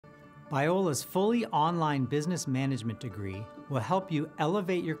Biola's fully online business management degree will help you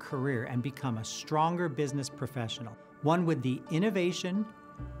elevate your career and become a stronger business professional, one with the innovation,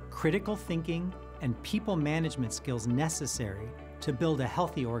 critical thinking, and people management skills necessary to build a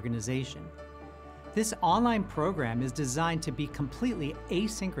healthy organization. This online program is designed to be completely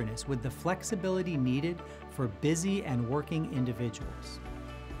asynchronous with the flexibility needed for busy and working individuals.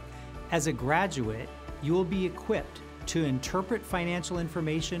 As a graduate, you will be equipped to interpret financial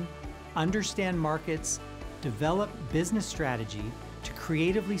information, understand markets, develop business strategy to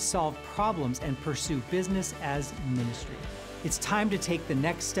creatively solve problems and pursue business as ministry. It's time to take the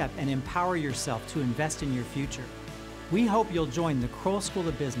next step and empower yourself to invest in your future. We hope you'll join the Crowell School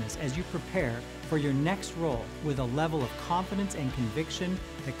of Business as you prepare for your next role with a level of confidence and conviction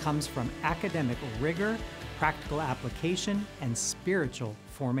that comes from academic rigor, practical application, and spiritual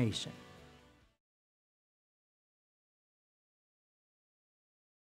formation.